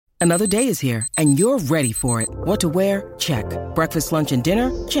Another day is here, and you're ready for it. What to wear? Check. Breakfast, lunch, and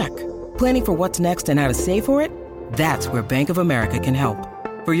dinner? Check. Planning for what's next and how to save for it? That's where Bank of America can help.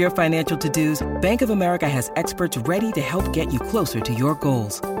 For your financial to-dos, Bank of America has experts ready to help get you closer to your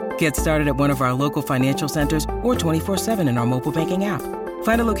goals. Get started at one of our local financial centers or 24/7 in our mobile banking app.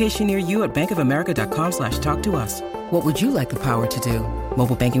 Find a location near you at bankofamerica.com/talktous. What would you like the power to do?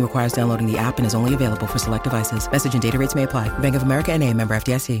 Mobile banking requires downloading the app and is only available for select devices. Message and data rates may apply. Bank of America NA, member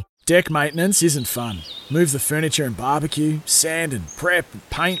FDIC. Deck maintenance isn't fun. Move the furniture and barbecue, sand and prep,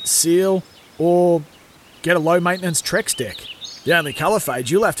 paint, seal, or get a low-maintenance Trex deck. The only colour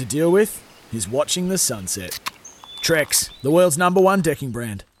fade you'll have to deal with is watching the sunset. Trex, the world's #1 decking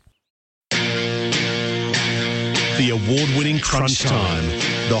brand. The award-winning Crunch Time,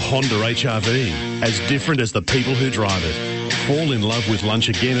 the Honda HR-V, as different as the people who drive it. Fall in love with lunch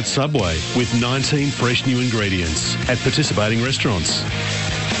again at Subway with 19 fresh new ingredients at participating restaurants.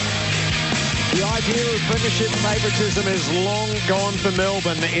 The idea of premiership favouritism is long gone for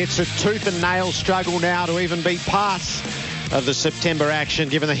Melbourne. It's a tooth and nail struggle now to even be part of the September action,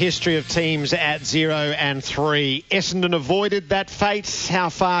 given the history of teams at 0 and 3. Essendon avoided that fate. How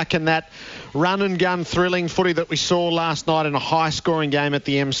far can that run and gun thrilling footy that we saw last night in a high scoring game at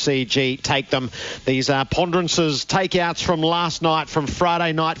the MCG take them? These are ponderances, takeouts from last night, from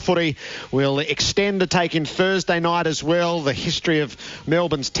Friday night footy. We'll extend to take in Thursday night as well. The history of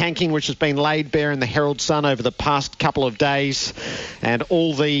Melbourne's tanking, which has been laid bare in the Herald Sun over the past couple of days, and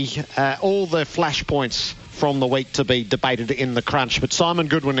all the flashpoints from the week to be debated in the Crunch. But Simon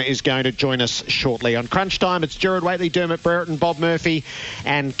Goodwin is going to join us shortly. On Crunch Time, it's Gerard Whateley, Dermot Brereton, Bob Murphy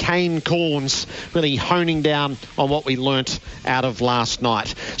and Kane Corns really honing down on what we learnt out of last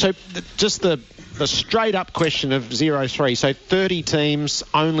night. So just the straight-up question of 0-3. So 30 teams,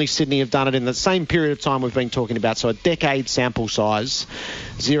 only Sydney have done it in the same period of time we've been talking about. So a decade sample size.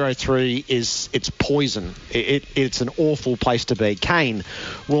 0-3 it's poison. It's an awful place to be. Kane,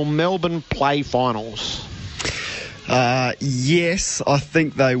 will Melbourne play finals? Yes, I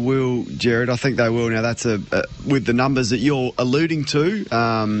think they will, Jared. I think they will. Now, that's with the numbers that you're alluding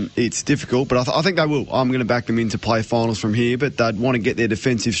to, it's difficult, but I think they will. I'm going to back them in to play finals from here, but they'd want to get their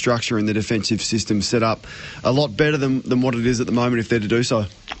defensive structure and the defensive system set up a lot better than what it is at the moment if they're to do so.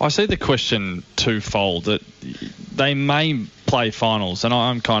 I see the question twofold, that they may play finals, and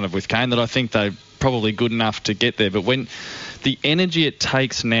I'm kind of with Kane that I think they're probably good enough to get there, but when the energy it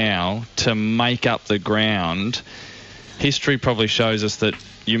takes now to make up the ground, history probably shows us that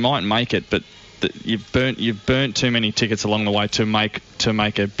you might make it, but you've burnt too many tickets along the way to make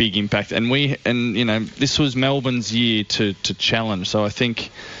a big impact. And this was Melbourne's year to challenge. So I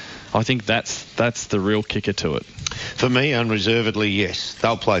think that's the real kicker to it. For me, unreservedly, yes,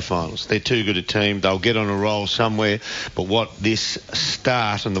 they'll play finals. They're too good a team. They'll get on a roll somewhere. But what this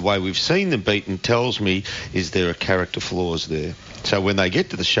start and the way we've seen them beaten tells me is there are character flaws there. So when they get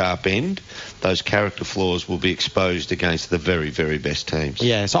to the sharp end, those character flaws will be exposed against the very, very best teams.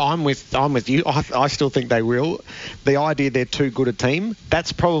 Yeah, so I'm with you. I still think they will. The idea they're too good a team,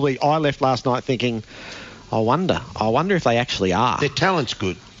 that's probably, I left last night thinking, I wonder if they actually are. Their talent's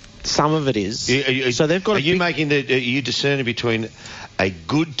good. Some of it is. So they've got. Are you discerning between a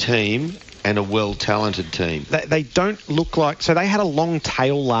good team and a well-talented team? They don't look like. So they had a long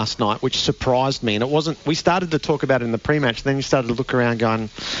tail last night, which surprised me. And it wasn't. We started to talk about it in the pre-match. Then you started to look around, going,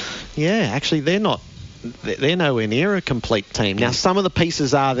 "Yeah, actually, they're not. They're nowhere near a complete team." Now, some of the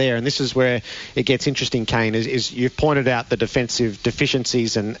pieces are there, and this is where it gets interesting, Kane, is you've pointed out the defensive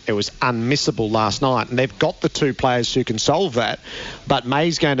deficiencies, and it was unmissable last night, and they've got the two players who can solve that, but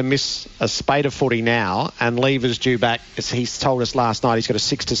May's going to miss a spate of footy now, and Lever's due back, as he's told us last night, he's got a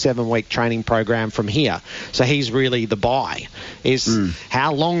 6 to 7 week training program from here, so he's really the buy.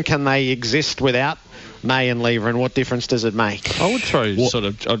 How long can they exist without May and Lever, and what difference does it make? I would throw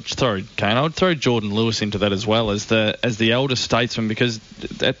Jordan Lewis into that as well as the elder statesman, because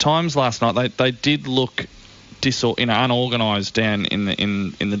at times last night they did look unorganised down in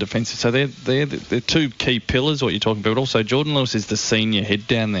the defensive. So they're two key pillars. What you're talking about. But also Jordan Lewis is the senior head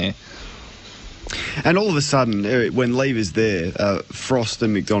down there. And all of a sudden, when Lever's there, Frost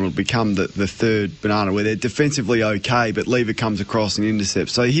and McDonald become the third banana, where they're defensively okay, but Lever comes across and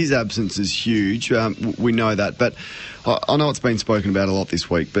intercepts. So his absence is huge. We know that. But I know it's been spoken about a lot this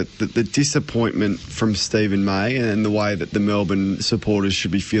week, but the disappointment from Stephen May and the way that the Melbourne supporters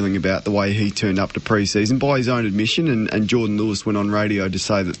should be feeling about the way he turned up to pre-season, by his own admission, and Jordan Lewis went on radio to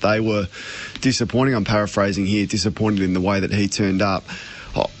say that they were disappointing. I'm paraphrasing here, disappointed in the way that he turned up.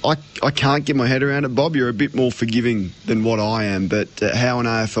 I can't get my head around it, Bob. You're a bit more forgiving than what I am, but how an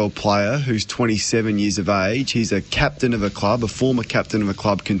AFL player who's 27 years of age, he's a captain of a club, a former captain of a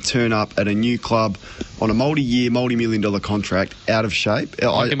club, can turn up at a new club on a multi-year, multi-million-dollar contract out of shape.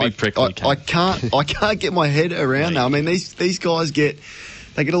 I can't get my head around that. I mean, these guys get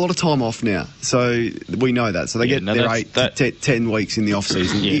a lot of time off now, so we know that. So they get their 8 to 10 weeks in the off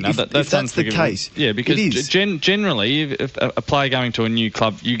season. If that's the case, because generally, if a player going to a new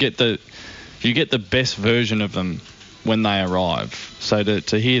club, you get the best version of them when they arrive. So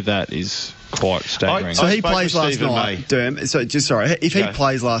to hear that is quite staggering. So he plays last night, Derm. So if he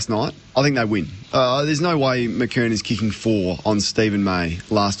plays last night, I think they win. There's no way McKernan is kicking 4 on Stephen May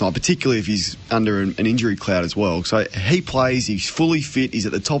last night, particularly if he's under an injury cloud as well. So he plays, he's fully fit, he's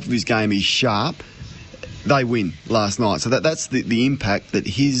at the top of his game, he's sharp. They win last night. So that's the impact that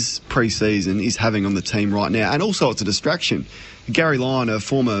his pre-season is having on the team right now. And also it's a distraction. Gary Lyon, a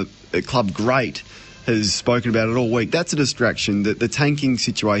former club great, has spoken about it all week. That's a distraction. The tanking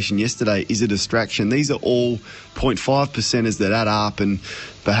situation yesterday is a distraction. These are all 0.5%ers that add up and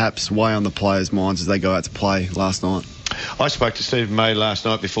perhaps weigh on the players' minds as they go out to play last night. I spoke to Stephen May last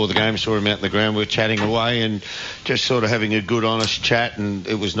night before the game, saw him out in the ground, we were chatting away and just sort of having a good, honest chat, and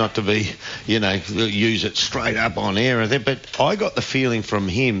it was not to be, use it straight up on air. But I got the feeling from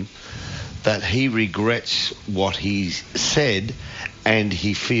him that he regrets what he said and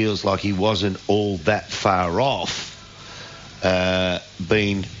he feels like he wasn't all that far off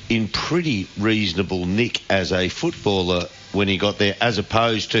being in pretty reasonable nick as a footballer when he got there, as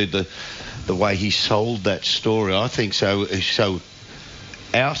opposed to the way he sold that story. I think so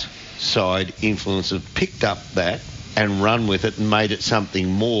outside influence have picked up that and run with it and made it something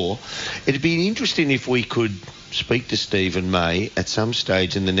more. It'd be interesting if we could speak to Stephen May at some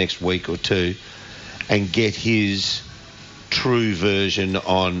stage in the next week or two and get his true version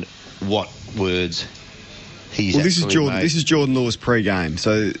on what words he's this is Jordan Lewis pre-game,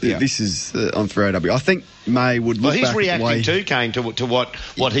 so this is on 3AW. I think May would look back. He's reacting too, Kane, to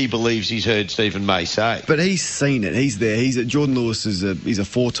what he believes he's heard Stephen May say. But he's seen it. He's there. Jordan Lewis is a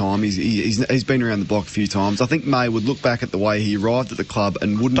 4-time. He's been around the block a few times. I think May would look back at the way he arrived at the club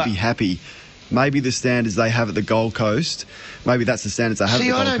and wouldn't be happy. Maybe the standards they have at the Gold Coast, maybe that's the standards they have at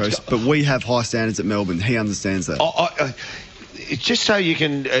the Gold Coast, but we have high standards at Melbourne. He understands that. It's just so you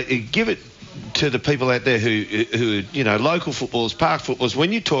can give it to the people out there who local footballers, park footballers.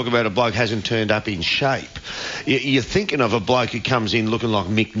 When you talk about a bloke hasn't turned up in shape, you're thinking of a bloke who comes in looking like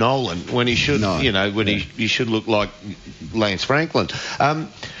Mick Nolan when he should, he should look like Lance Franklin.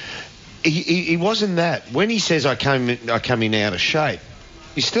 He wasn't that. When he says I come in out of shape,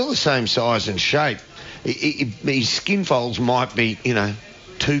 he's still the same size and shape. His skin folds might be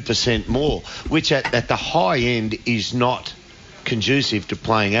 2% more, which at the high end is not conducive to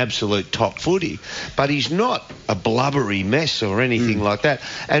playing absolute top footy, but he's not a blubbery mess or anything like that.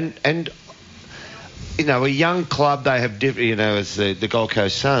 And a young club, they have different, as the Gold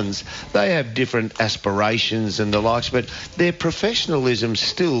Coast Suns, they have different aspirations and the likes, but their professionalism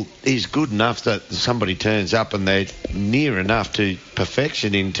still is good enough that somebody turns up and they're near enough to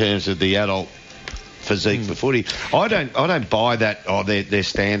perfection in terms of the adult physique for footy. I don't buy that. Their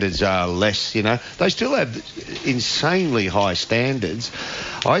standards are less. They still have insanely high standards.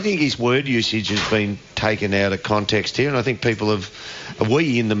 I think his word usage has been taken out of context here, and I think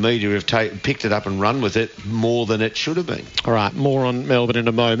we in the media have picked it up and run with it more than it should have been. All right, more on Melbourne in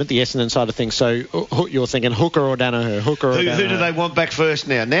a moment. The Essendon side of things. So you're thinking Hooker or Danaher? Who do they want back first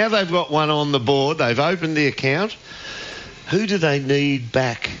now? Now they've got one on the board. They've opened the account. Who do they need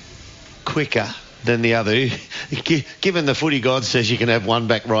back quicker than the other? Given the footy god says you can have one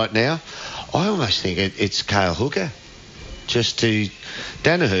back right now, I almost think it's Cale Hooker.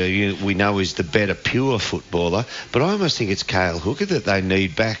 Danaher, we know, is the better pure footballer, but I almost think it's Cale Hooker that they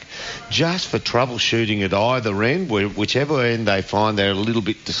need back just for troubleshooting at either end, whichever end they find they're a little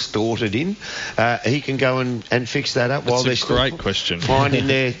bit distorted in. He can go and fix that up. That's while they're a great question. Finding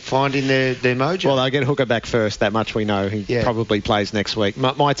their mojo. Well, they'll get Hooker back first. That much we know. He probably plays next week.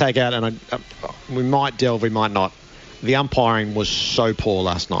 My take out, and we might delve, we might not. The umpiring was so poor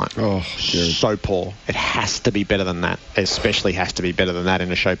last night. Oh, so poor. It has to be better than that. Especially has to be better than that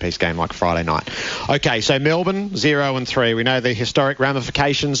in a showpiece game like Friday night. Okay, so Melbourne 0-3. We know the historic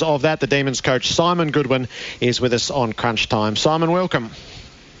ramifications of that. The Demons coach Simon Goodwin is with us on Crunch Time. Simon, welcome.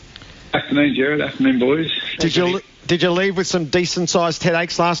 Afternoon, Jared. Afternoon, boys. Did you leave with some decent-sized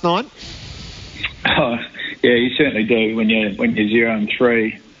headaches last night? Oh, yeah, you certainly do when you're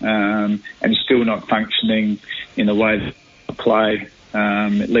 0-3 and still not functioning in the way that I play.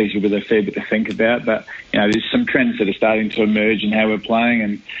 it leaves you with a fair bit to think about. But, there's some trends that are starting to emerge in how we're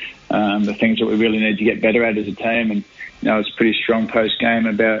playing and the things that we really need to get better at as a team. And, it's a pretty strong post-game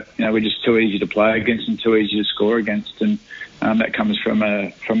about, we're just too easy to play against and too easy to score against. And that comes from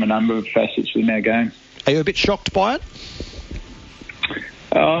a number of facets within our game. Are you a bit shocked by it?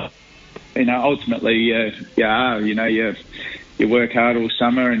 Ultimately, you are. You work hard all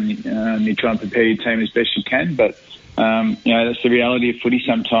summer and you try and prepare your team as best you can. But, that's the reality of footy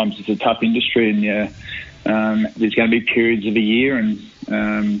sometimes. It's a tough industry and there's going to be periods of a year and,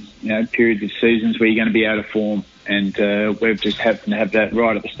 periods of seasons where you're going to be out of form. And we've just happened to have that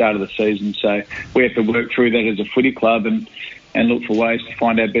right at the start of the season. So we have to work through that as a footy club and look for ways to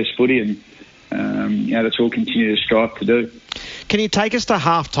find our best footy. And, that's what we'll continue to strive to do. Can you take us to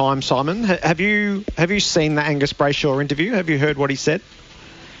half-time, Simon? Have you seen the Angus Brayshaw interview? Have you heard what he said?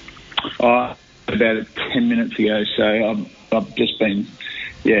 About 10 minutes ago. So I've just been,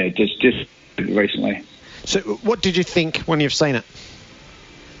 just recently. So what did you think when you've seen it?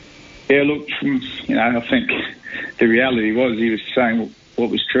 Yeah, look, I think the reality was he was saying what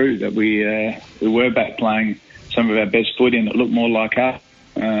was true, that we were back playing some of our best footy and it looked more like us.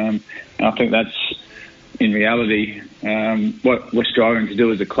 And I think that's, in reality, what we're striving to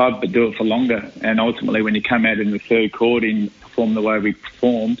do as a club, but do it for longer. And ultimately, when you come out in the third quarter and perform the way we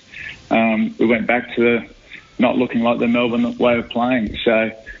performed, we went back to the not looking like the Melbourne way of playing.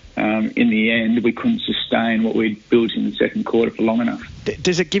 So in the end, we couldn't sustain what we'd built in the second quarter for long enough.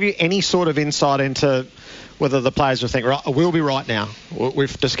 Does it give you any sort of insight into whether the players will think, right, we'll be right now?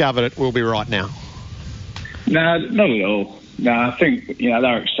 We've discovered it, we'll be right now? No, not at all. No, I think,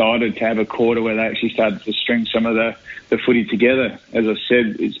 they're excited to have a quarter where they actually started to string some of the footy together. As I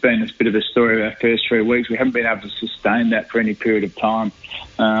said, it's been a bit of a story of our first 3 weeks. We haven't been able to sustain that for any period of time.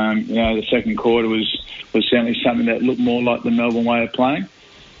 The second quarter was certainly something that looked more like the Melbourne way of playing.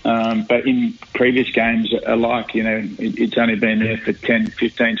 But in previous games alike, it's only been there for 10,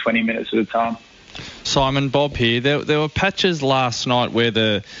 15, 20 minutes at a time. Simon, Bob here. There were patches last night where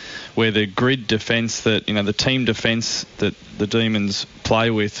the grid defence, that the team defence that the Demons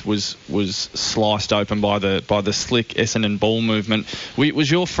play with was sliced open by the slick Essendon ball movement. Was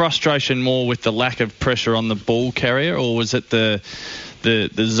your frustration more with the lack of pressure on the ball carrier, or was it the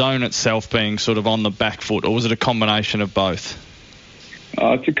zone itself being sort of on the back foot, or was it a combination of both?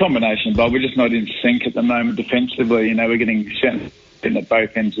 It's a combination, Bob. We're just not in sync at the moment defensively. We're getting sent in at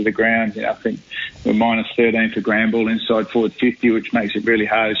both ends of the ground. I think we're minus 13 for ground ball inside forward 50, which makes it really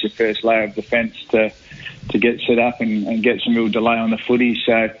hard as your first layer of defence to get set up and get some real delay on the footy.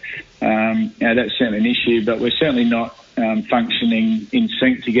 So that's certainly an issue, but we're certainly not functioning in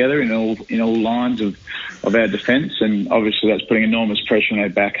sync together in all lines of our defence, and obviously that's putting enormous pressure on our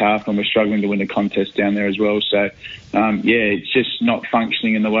back half, and we're struggling to win the contest down there as well. So it's just not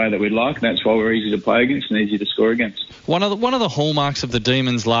functioning in the way that we'd like, and that's why we're easy to play against and easy to score against. One of the hallmarks of the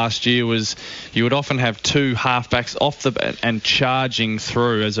Demons last year was you would often have two halfbacks off the bat and charging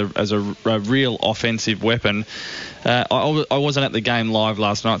through as a real offensive weapon. I wasn't at the game live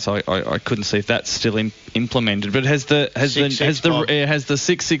last night, so I couldn't see if that's still implemented. But has the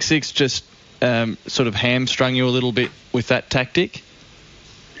 6-6-6 just sort of hamstrung you a little bit with that tactic?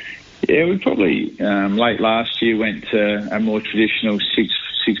 Yeah, we probably late last year went to a more traditional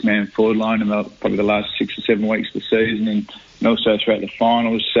six-man forward line in probably the last 6 or 7 weeks of the season, and also throughout the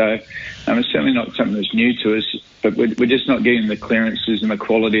finals. So it's certainly not something that's new to us, but we're just not getting the clearances and the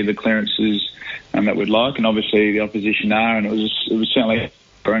quality of the clearances that we'd like. And obviously the opposition are, and it was certainly a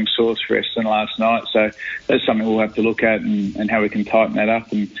growing source for Essendon last night. So that's something we'll have to look at and how we can tighten that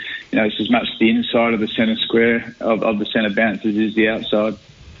up. And it's as much the inside of the centre square of the centre bounce as is the outside.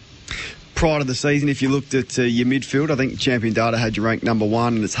 Prior to the season, if you looked at your midfield, I think Champion Data had you ranked number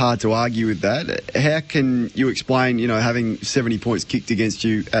 1, and it's hard to argue with that. How can you explain, having 70 points kicked against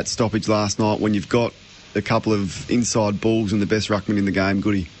you at stoppage last night when you've got a couple of inside balls and the best ruckman in the game,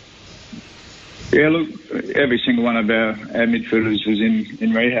 Goody? Yeah, look, every single one of our midfielders was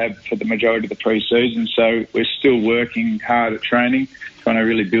in rehab for the majority of the pre-season, so we're still working hard at training, trying to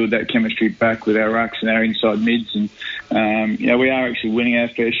really build that chemistry back with our rucks and our inside mids. And, we are actually winning our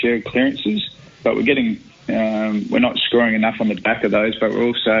fair share of clearances, but we're not scoring enough on the back of those, but we're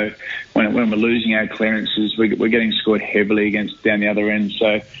also, when we're losing our clearances, we're getting scored heavily against down the other end.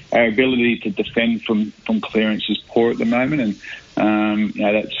 So our ability to defend from clearance is poor at the moment, and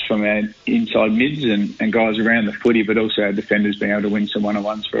that's from our inside mids and guys around the footy, but also our defenders being able to win some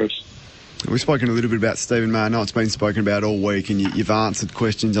one-on-ones for us. We've spoken a little bit about Stephen May. I know it's been spoken about all week, and you've answered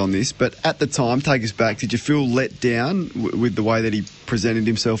questions on this, but at the time, take us back, did you feel let down with the way that he presented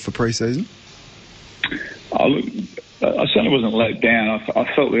himself for pre-season? Look, I certainly wasn't let down.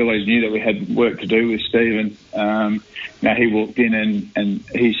 I felt we always knew that we had work to do with Stephen. Now he walked in and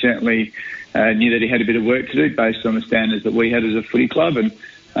he certainly knew that he had a bit of work to do based on the standards that we had as a footy club.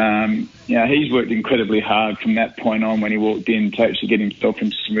 And he's worked incredibly hard from that point on when he walked in to actually get himself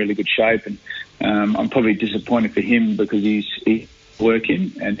into some really good shape. And I'm probably disappointed for him because he's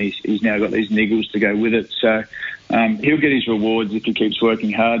working and he's now got these niggles to go with it. So he'll get his rewards if he keeps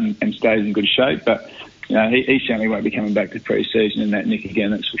working hard and stays in good shape. But he certainly won't be coming back to pre-season in that nick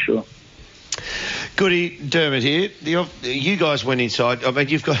again, that's for sure. Goody, Dermot here. You guys went inside. I mean,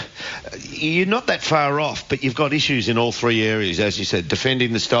 you're not that far off, but you've got issues in all three areas, as you said.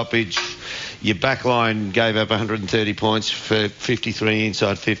 Defending the stoppage, your back line gave up 130 points for 53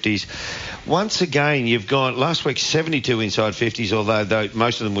 inside 50s. Once again, you've gone, last week, 72 inside 50s, although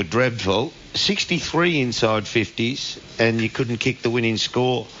most of them were dreadful, 63 inside 50s, and you couldn't kick the winning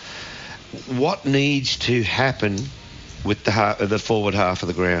score. What needs to happen with the forward half of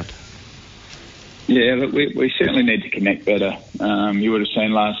the ground? Yeah, look, we certainly need to connect better. You would have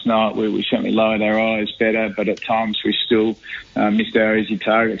seen last night we certainly lowered our eyes better, but at times we still missed our easy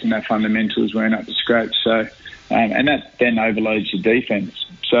targets and our fundamentals weren't up to scratch. So, and that then overloads your defence.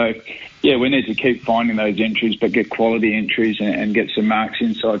 So, yeah, we need to keep finding those entries, but get quality entries and get some marks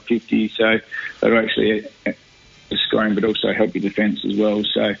inside 50. So that'll actually scoring, but also help your defence as well.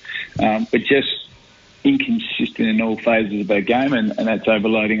 So, but just inconsistent in all phases of our game, and that's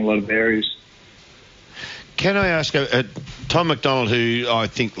overloading a lot of areas. Can I ask, Tom McDonald, who I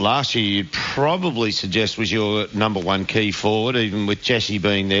think last year you'd probably suggest was your number one key forward, even with Jesse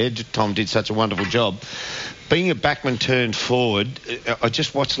being there. Tom did such a wonderful job. Being a backman turned forward, I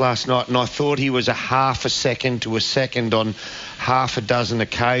just watched last night and I thought he was a half a second to a second on half a dozen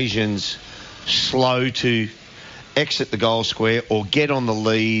occasions slow to exit the goal square or get on the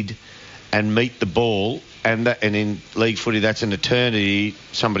lead and meet the ball. And in league footy, that's an eternity.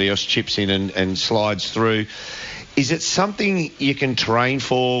 Somebody else chips in and slides through. Is it something you can train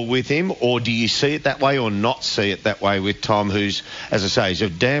for with him, or do you see it that way or not see it that way with Tom, who's, as I say, he's a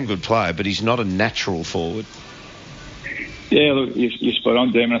damn good player, but he's not a natural forward? Yeah, look, you're spot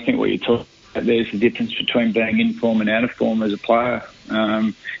on, Dermot. I think what you're talking about there is the difference between being in form and out of form as a player.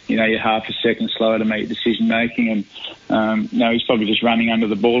 You're half a second slower to make decision making, and he's probably just running under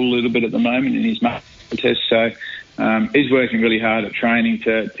the ball a little bit at the moment in his test. So he's working really hard at training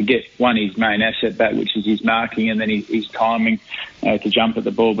to get his main asset back, which is his marking, and then his timing to jump at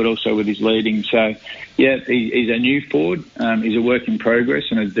the ball, but also with his leading. So yeah, he's a new forward. He's a work in progress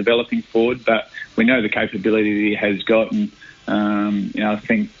and a developing forward, but we know the capability that he has got, and I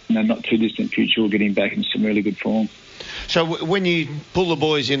think not too distant future we'll get him back in some really good form. So when you pull the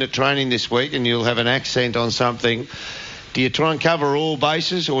boys in at training this week and you'll have an accent on something, do you try and cover all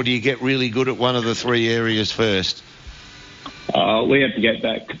bases, or do you get really good at one of the three areas first? We have to get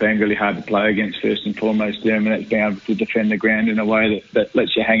back to being really hard to play against first and foremost, and that's being able to defend the ground in a way that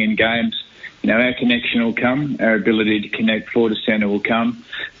lets you hang in games. Our connection will come, our ability to connect forward to centre will come,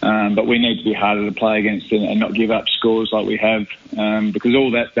 but we need to be harder to play against and not give up scores like we have, because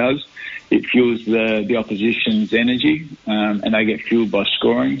all that does, it fuels the opposition's energy, and they get fueled by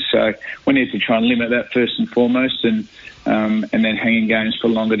scoring. So we need to try and limit that first and foremost, and then hang in games for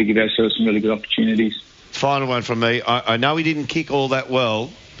longer to give ourselves some really good opportunities. Final one from me. I know he didn't kick all that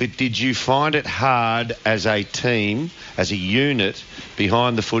well, but did you find it hard as a team, as a unit,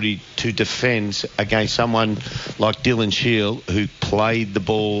 behind the footy to defend against someone like Dylan Shield, who played the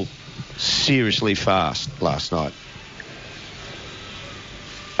ball seriously fast last night?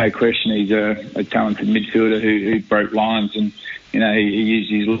 No question, he's a talented midfielder who broke lines, and he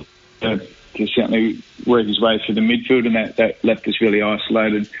used his to certainly work his way through the midfield, and that left us really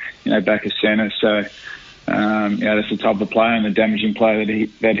isolated, back as centre. So, that's the type of player and the damaging player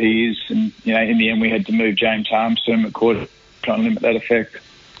that he is. And in the end, we had to move James Armstrong at quarter, trying to limit that effect.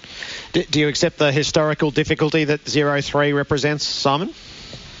 Do you accept the historical difficulty that 0-3 represents, Simon?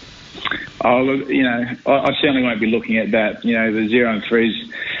 Oh, look, I certainly won't be looking at that. The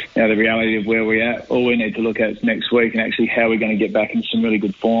 0-3's, the reality of where we're at. All we need to look at is next week and actually how we're going to get back in some really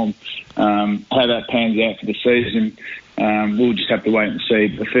good form. How that pans out for the season, we'll just have to wait and see.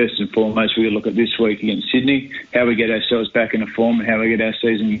 But first and foremost, we'll look at this week against Sydney, how we get ourselves back into form and how we get our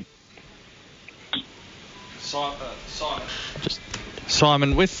season.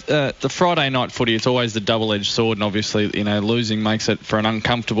 Simon, with the Friday night footy, it's always the double-edged sword, and obviously, losing makes it for an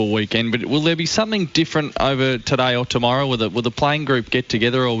uncomfortable weekend. But will there be something different over today or tomorrow? Will the playing group get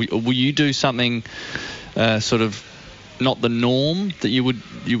together, or will you do something sort of not the norm that you would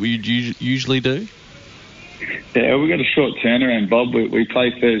usually do? Yeah, we've got a short turnaround, Bob. We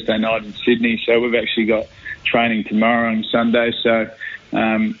play Thursday night in Sydney, so we've actually got training tomorrow on Sunday. So,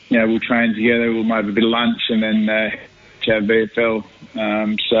 we'll train together. We'll have a bit of lunch and then have VFL.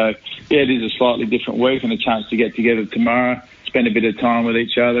 It is a slightly different week and a chance to get together tomorrow, spend a bit of time with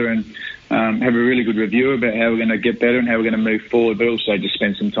each other and have a really good review about how we're going to get better and how we're going to move forward, but also just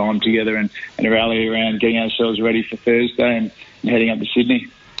spend some time together and rally around getting ourselves ready for Thursday and heading up to Sydney.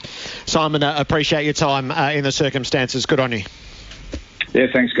 Simon, appreciate your time in the circumstances. Good on you. Yeah,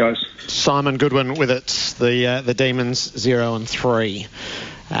 thanks, guys. Simon Goodwin with it, the Demons 0-3.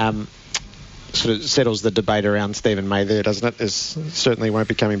 Sort of settles the debate around Stephen May there, doesn't it? There's certainly won't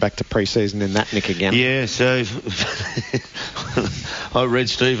be coming back to pre-season in that nick again. Yeah, so I read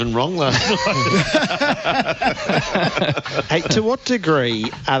Stephen wrong last night. Hey, to what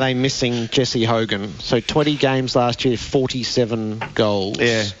degree are they missing Jesse Hogan? So 20 games last year, 47 goals.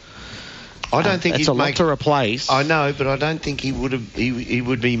 Yeah. I don't think it's a lot to replace. I know, but I don't think he would have. He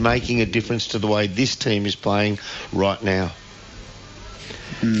would be making a difference to the way this team is playing right now.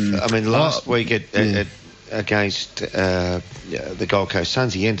 I mean, last week against the Gold Coast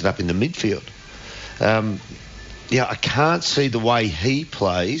Suns, he ended up in the midfield. I can't see the way he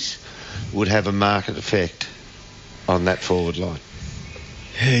plays would have a market effect on that forward line.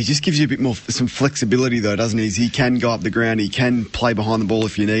 Yeah, he just gives you a bit more, some flexibility though, doesn't he? He can go up the ground, he can play behind the ball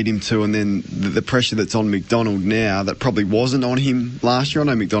if you need him to, and then the pressure that's on McDonald now that probably wasn't on him last year. I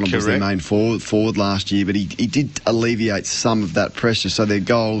know McDonald was their main forward last year, but he did alleviate some of that pressure. So their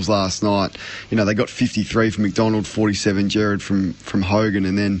goals last night, they got 53 from McDonald, 47 Jared from Hogan,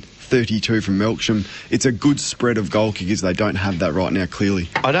 and then 32 from Melksham. It's a good spread of goal kickers. They don't have that right now, clearly.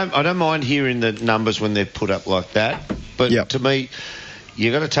 I don't mind hearing the numbers when they're put up like that, but to me,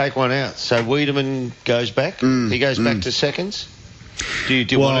 you've got to take one out. So Wiedemann goes back. He goes back to seconds. Do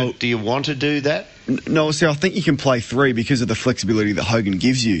you want to do that? No, see, I think you can play three because of the flexibility that Hogan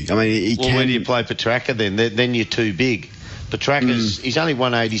gives you. I mean, where do you play Petrarca then? Then you're too big. Petrarca's he's only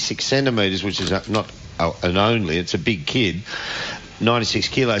 186 centimetres, which is not an only. It's a big kid, 96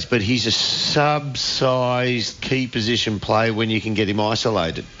 kilos, but he's a sub-sized key position player when you can get him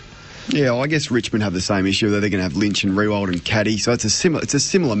isolated. Yeah, well, I guess Richmond have the same issue. They're going to have Lynch and Riewoldt and Caddy, so it's a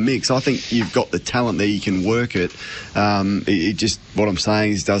similar mix. I think you've got the talent there, you can work it. It just, what I'm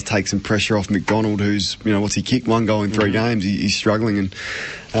saying is, does take some pressure off McDonald, who's, what's he kicked? 1 goal in 3 games. He's struggling, and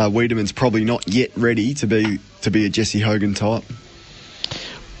Wiedemann's probably not yet ready to be a Jesse Hogan type.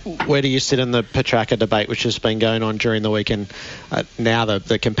 Where do you sit in the Petrarca debate, which has been going on during the weekend? Now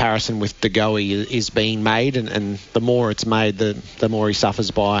the comparison with De Goey is being made, and the more it's made, the more he suffers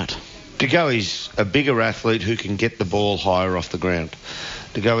by it. De Goey's a bigger athlete who can get the ball higher off the ground.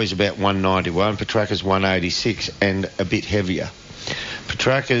 De Goey's about 191, Petrarca's 186 and a bit heavier.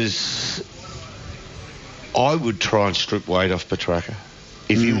 Petrarca's... I would try and strip weight off Petrarca.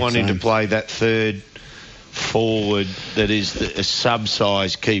 If you want him to play that third forward that is a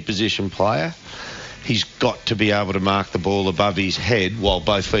sub-sized key position player, he's got to be able to mark the ball above his head while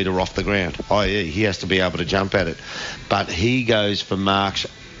both feet are off the ground, i.e. he has to be able to jump at it. But he goes for marks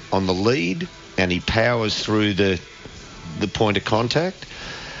on the lead and he powers through the point of contact.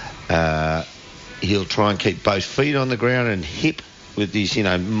 He'll try and keep both feet on the ground and hip with this,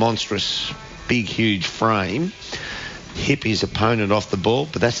 monstrous, big, huge frame. Hip his opponent off the ball,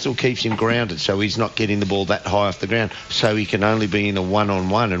 but that still keeps him grounded, so he's not getting the ball that high off the ground, so he can only be in a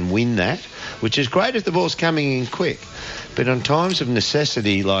one-on-one and win that, which is great if the ball's coming in quick. But on times of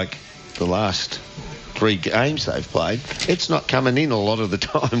necessity, like the last 3 games they've played, it's not coming in a lot of the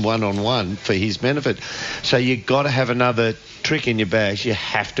time one-on-one for his benefit. So you've got to have another trick in your bags. You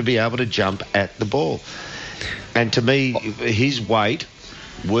have to be able to jump at the ball. And to me, his weight,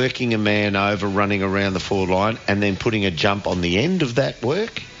 working a man over, running around the forward line, and then putting a jump on the end of that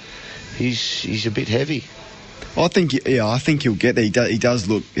work, he's a bit heavy. I think he'll get there. He does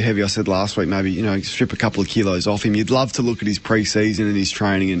look heavy. I said last week, maybe, strip a couple of kilos off him. You'd love to look at his pre-season and his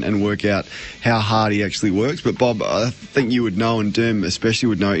training and work out how hard he actually works. But, Bob, I think you would know, and Derm especially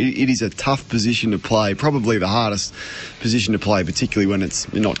would know, it is a tough position to play, probably the hardest position to play, particularly when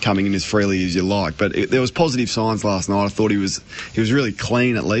it's not coming in as freely as you like. But there was positive signs last night. I thought he was really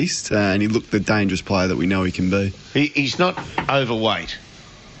clean at least, and he looked the dangerous player that we know he can be. He's not overweight.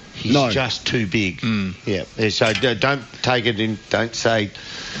 He's just too big. Yeah. So don't take it in. Don't say,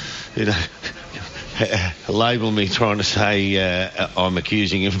 label me trying to say I'm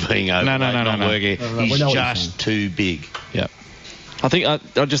accusing him of being overweight. No. He's just too big. Yeah.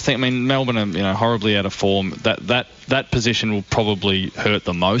 I just think Melbourne are horribly out of form. That position will probably hurt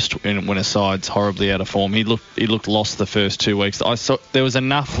the most when a side's horribly out of form. He looked lost the first 2 weeks. I saw there was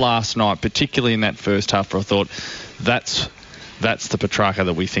enough last night, particularly in that first half, where I thought that's the Petrarca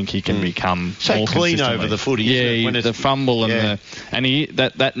that we think he can become. So more clean consistently. over the footy. Yeah, when the fumble and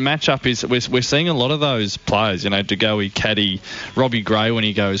that matchup is we're seeing a lot of those players. De Goey, Caddy, Robbie Gray when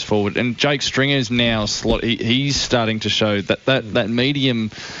he goes forward, and Jake Stringer's now he's starting to show that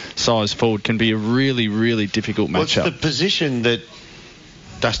medium size forward can be a really, really difficult matchup. What's the position that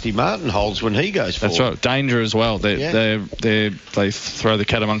Dusty Martin holds when he goes forward? That's right. Danger as well. They throw the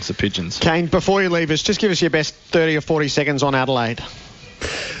cat amongst the pigeons. Kane, before you leave us, just give us your best 30 or 40 seconds on Adelaide.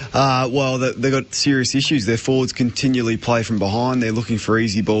 Well, they've got serious issues. Their forwards continually play from behind. They're looking for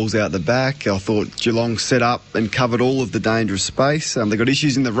easy balls out the back. I thought Geelong set up and covered all of the dangerous space. They've got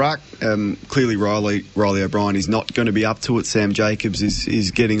issues in the ruck. Clearly, Riley O'Brien is not going to be up to it. Sam Jacobs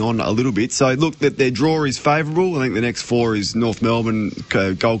is getting on a little bit. So, look, their draw is favourable. I think the next 4 is North Melbourne,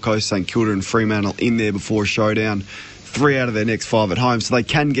 Gold Coast, St Kilda and Fremantle in there before a showdown. 3 out of their next 5 at home. So they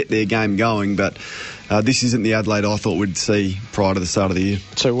can get their game going, but this isn't the Adelaide I thought we'd see prior to the start of the year.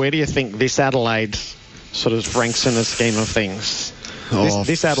 So where do you think this Adelaide sort of ranks in the scheme of things?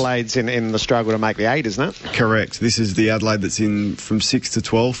 This Adelaide's in the struggle to make the 8, isn't it? Correct. This is the Adelaide that's in from 6th to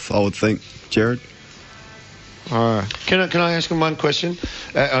 12th, I would think, Jared. Can I ask him one question?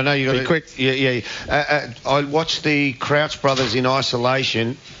 I know you got to be quick. Yeah. I watched the Crouch brothers in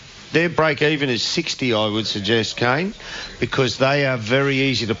isolation. Their break-even is 60, I would suggest, Kane, because they are very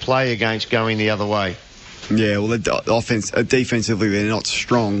easy to play against going the other way. Yeah, well, defensively they're not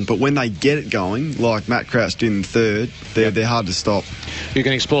strong, but when they get it going, like Matt Crouch did in third, they're hard to stop. You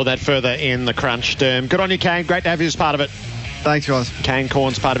can explore that further in the Crunch Term. Good on you, Kane. Great to have you as part of it. Thanks, guys. Kane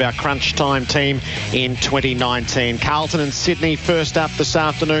Cornes, part of our Crunch Time team in 2019. Carlton and Sydney first up this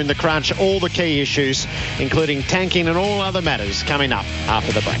afternoon. The Crunch, all the key issues, including tanking and all other matters, coming up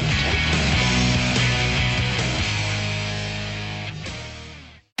after the break.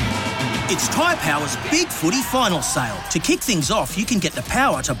 It's Tyre Power's Big Footy Final Sale. To kick things off, you can get the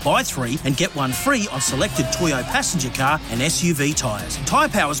power to buy 3 and get 1 free on selected Toyo passenger car and SUV tyres. Tyre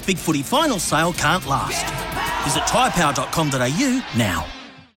Power's Big Footy Final Sale can't last. Visit tyrepower.com.au now.